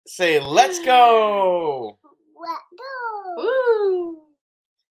Say, let's go! Let's go! Woo!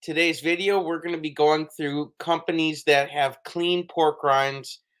 Today's video, we're going to be going through companies that have clean pork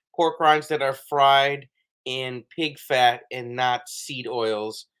rinds that are fried in pig fat and not seed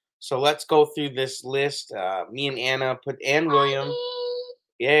oils. So let's go through this list. Me and Anna and William.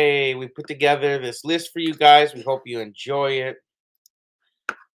 Yay, we put together this list for you guys. We hope you enjoy it.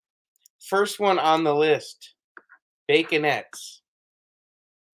 First one on the list, Baken-ets.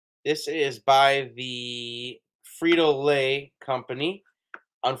 This is by the Frito-Lay company.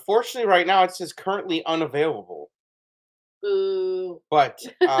 Unfortunately, right now it says currently unavailable. Boo. But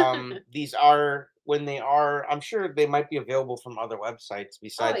these are, when they are, I'm sure they might be available from other websites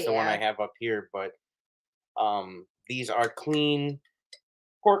besides the one I have up here. But these are clean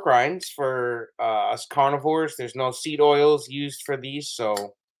pork rinds for us carnivores. There's no seed oils used for these,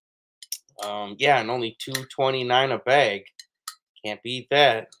 so yeah, and only $2.29 a bag. Can't beat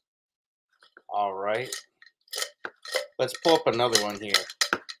that. All right, let's pull up another one here.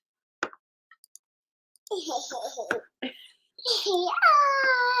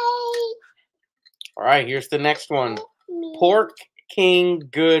 All right, here's the next one. Pork King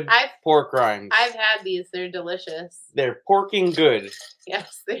Good pork rinds. I've had these. They're delicious. They're porking good.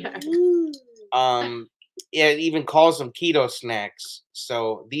 Yes, they are. Yeah, it even calls them keto snacks.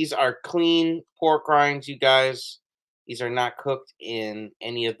 So these are clean pork rinds, you guys. These are not cooked in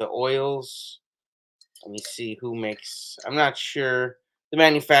any of the oils. Let me see who makes. I'm not sure. The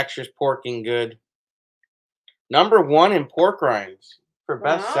manufacturer's Porking Good. #1 in pork rinds for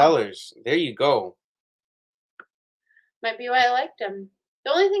best sellers. There you go. Might be why I liked them.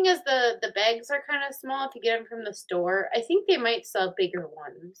 The only thing is the bags are kind of small if you get them from the store. I think they might sell bigger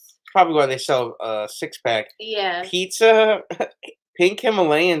ones. Probably why they sell a 6-pack. Yeah. Pizza, pink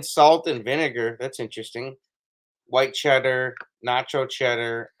Himalayan salt and vinegar. That's interesting. White cheddar, nacho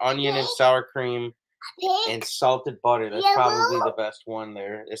cheddar, onion and sour cream, and salted butter. That's probably the best one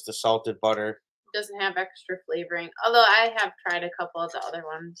there. It's the salted butter. Doesn't have extra flavoring. Although I have tried a couple of the other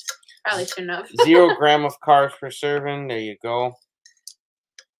ones. Probably shouldn't have. 0 gram of carbs per serving. There you go.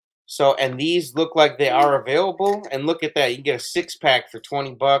 So, and these look like they are available. And look at that. You can get a 6-pack for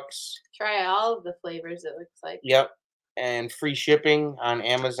 $20. Try all of the flavors, it looks like. Yep. And free shipping on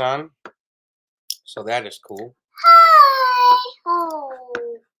Amazon. So that is cool.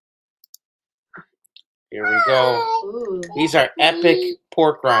 Here we go. Ooh. These are epic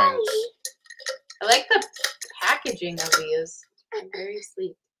pork rinds. I like the packaging of these. They're very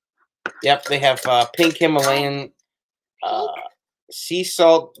sleek. Yep, they have pink Himalayan sea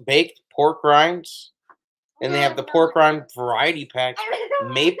salt baked pork rinds. And they have the pork rind variety pack,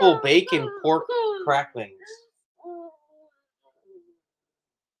 maple bacon pork cracklings.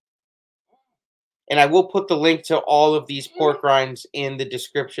 And I will put the link to all of these pork rinds in the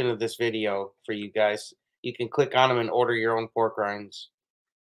description of this video for you guys. You can click on them and order your own pork rinds.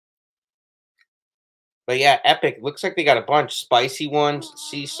 But yeah, epic. Looks like they got a bunch. Spicy ones,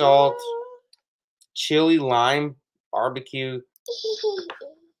 sea salt, chili, lime, barbecue.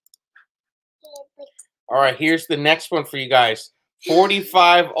 All right, here's the next one for you guys.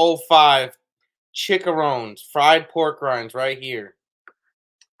 4505 Chickarones, fried pork rinds right here.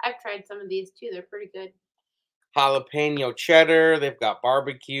 I've tried some of these too. They're pretty good. Jalapeno cheddar. They've got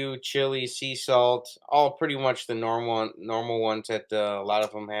barbecue, chili, sea salt. All pretty much the normal ones that a lot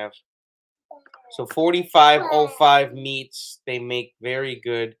of them have. So 4505 meats. They make very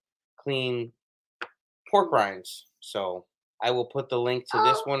good, clean pork rinds. So I will put the link to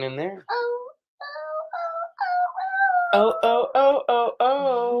this one in there.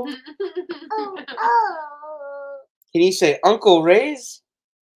 Oh. Can you say Uncle Ray's?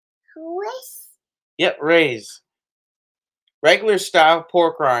 Yep, Ray's. Regular style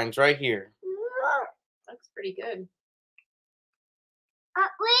pork rinds right here. Looks pretty good.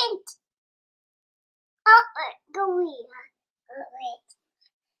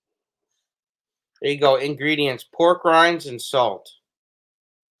 There you go. Ingredients: pork rinds and salt.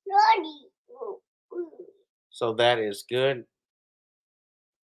 So that is good.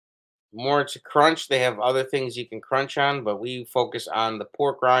 More to crunch. They have other things you can crunch on, but we focus on the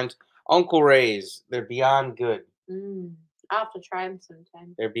pork rinds. Uncle Ray's. They're beyond good. I'll have to try them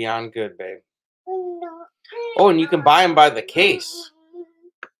sometime. They're beyond good, babe. Oh, and you can buy them by the case.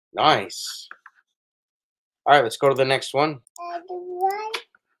 Nice. All right, let's go to the next one.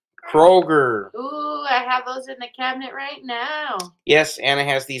 Kroger. Ooh, I have those in the cabinet right now. Yes, Anna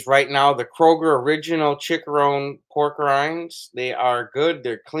has these right now. The Kroger Original Chickarone Pork Rinds. They are good,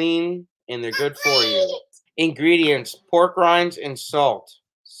 they're clean, and they're good for you. Ingredients: pork rinds and salt.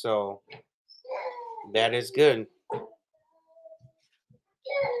 So, that is good.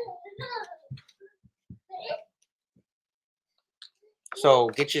 So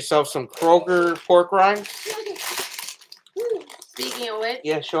get yourself some Kroger pork rinds. Speaking of which.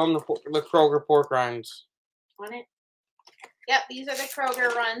 Yeah, show them the Kroger pork rinds. Want it? Yep, these are the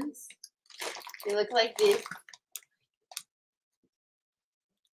Kroger runs. They look like this.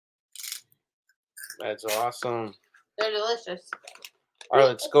 That's awesome. They're delicious. All right,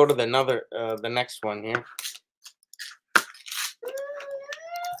 let's go to the next one here.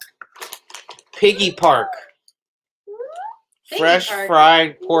 Piggie Park. Fresh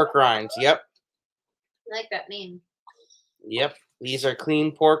fried pork rinds. Yep. I like that name. Yep. These are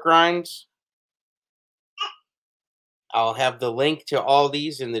clean pork rinds. I'll have the link to all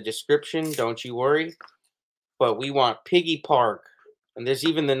these in the description. Don't you worry. But we want Piggie Park. And there's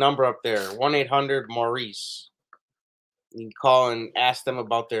even the number up there. 1-800-MAURICE. You can call and ask them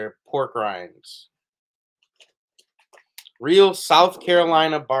about their pork rinds. Real South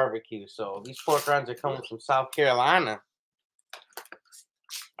Carolina barbecue. So these pork rinds are coming from South Carolina.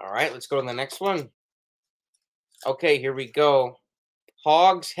 All right, let's go to the next one. Okay, here we go.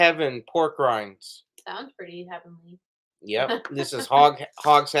 Hogs Heaven pork rinds. Sounds pretty heavenly. Yep, this is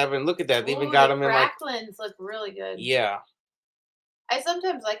Hogs Heaven. Look at that. They even got them in like... cracklins look really good. Yeah. I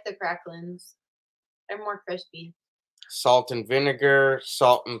sometimes like the cracklins. They're more crispy. Salt and vinegar,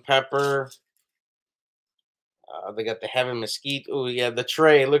 salt and pepper. They got the Heaven mesquite. Oh, yeah, the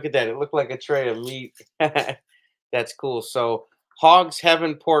tray. Look at that. It looked like a tray of meat. That's cool. So, Hogs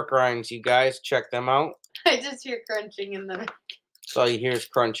Heaven pork rinds, you guys. Check them out. I just hear crunching in them. So, all you hear is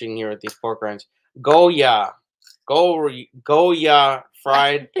crunching here with these pork rinds. Goya. Goya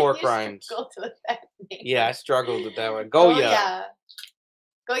fried pork rinds. With that name. Yeah, I struggled with that one. Goya.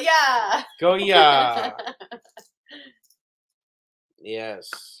 Goya. Goya.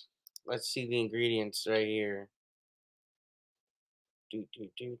 Yes. Let's see the ingredients right here.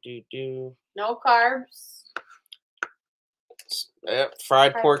 No carbs. Yep,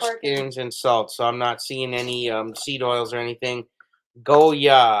 fried pork skins and salt. So I'm not seeing any seed oils or anything.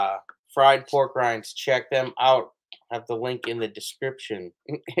 Goya fried pork rinds. Check them out. I have the link in the description.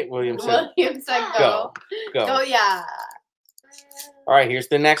 William said go. Goya. All right, here's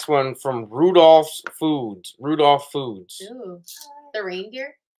the next one from Rudolph's Foods. Rudolph Foods. Ooh, the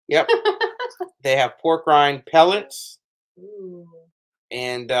reindeer? Yep. They have pork rind pellets. Ooh.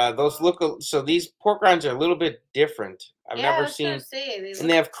 And those look, so these pork rinds are a little bit different. I've never seen. And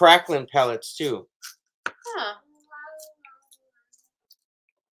they have crackling pellets too. Huh.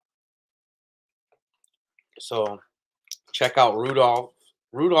 So check out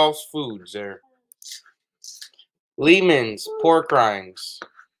Rudolph's Foods there. Lehman's pork rinds.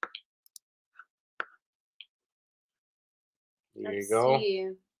 There you go.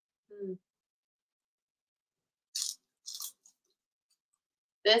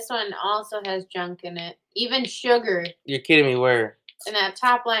 This one also has junk in it. Even sugar. You're kidding me, where? In that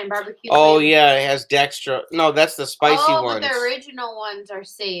top line barbecue. Oh, flavor. Yeah, it has dextra. No, that's the spicy ones. But the original ones are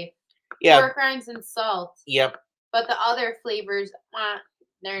safe. Yeah. Pork rinds and salt. Yep. But the other flavors,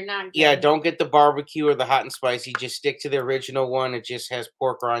 they're not good. Yeah, don't get the barbecue or the hot and spicy. Just stick to the original one. It just has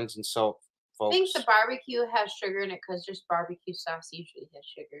pork rinds and salt, folks. I think the barbecue has sugar in it because just barbecue sauce usually has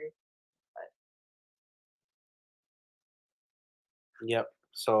sugar. But... Yep.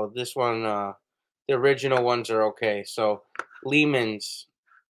 So this one, the original ones are okay. So Lehman's,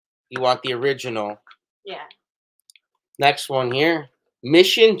 you want the original. Yeah. Next one here,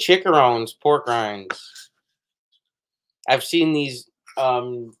 Mission Chickarones pork rinds. I've seen these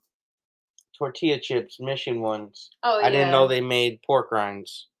tortilla chips, Mission ones. Oh, yeah. I didn't know they made pork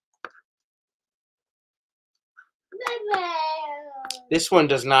rinds. This one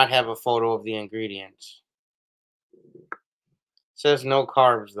does not have a photo of the ingredients. Says no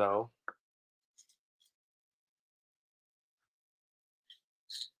carbs, though.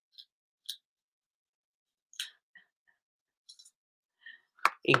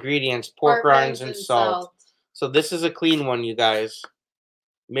 Ingredients, pork rinds and salt. So this is a clean one, you guys.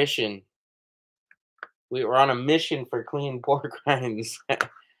 Mission. We were on a mission for clean pork rinds.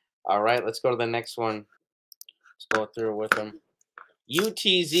 All right, let's go to the next one. Let's go through with them.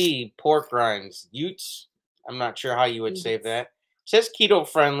 UTZ pork rinds. Utz. I'm not sure how you would say that. It says keto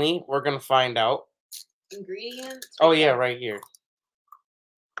friendly. We're going to find out. Ingredients? Oh, yeah, right here.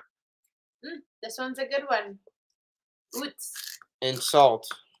 This one's a good one. Utz. And salt.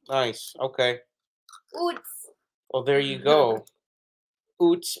 Nice. Okay. Utz. Well, there you go.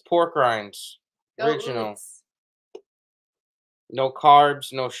 Utz pork rinds. Original. Utz. No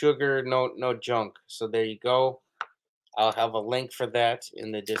carbs, no sugar, no junk. So there you go. I'll have a link for that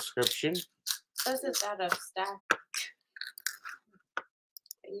in the description. This is out of stock.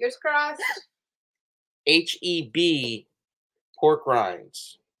 Fingers crossed. HEB Pork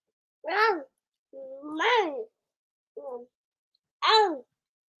Rinds.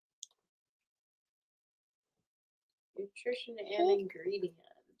 Nutrition and ingredients.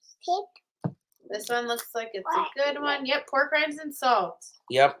 This one looks like it's a good one. Yep, pork rinds and salt.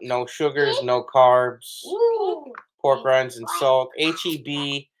 Yep, no sugars, no carbs. Woo. Pork rinds and salt.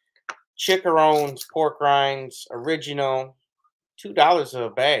 HEB, Chickarones, pork rinds, original. $2 a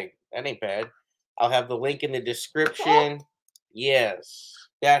bag. That ain't bad. I'll have the link in the description. Yes.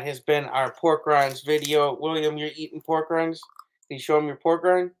 That has been our pork rinds video. William, you're eating pork rinds? Can you show them your pork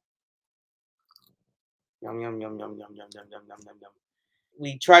rind? Yum, yum, yum, yum, yum, yum, yum, yum, yum, yum, yum.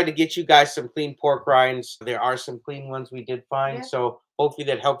 We tried to get you guys some clean pork rinds. There are some clean ones we did find. Yeah. So hopefully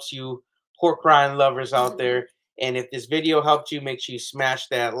that helps you pork rind lovers out there. And if this video helped you, make sure you smash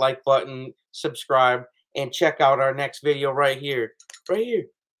that like button, subscribe, and check out our next video right here. Right here.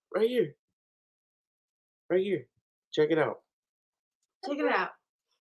 Right here. Right here. Check it out. Check it out.